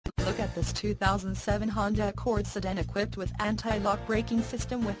at this 2007 Honda Accord sedan equipped with anti-lock braking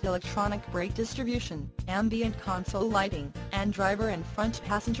system with electronic brake distribution, ambient console lighting, and driver and front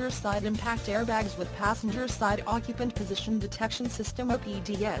passenger side impact airbags with passenger side occupant position detection system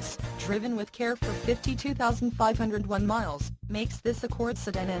OPDS, driven with care for 52,501 miles, makes this Accord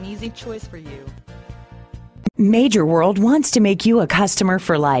sedan an easy choice for you. Major World wants to make you a customer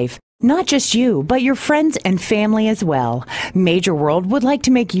for life. Not just you, but your friends and family as well. Major World would like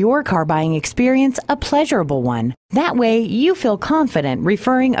to make your car buying experience a pleasurable one. That way, you feel confident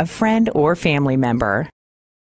referring a friend or family member.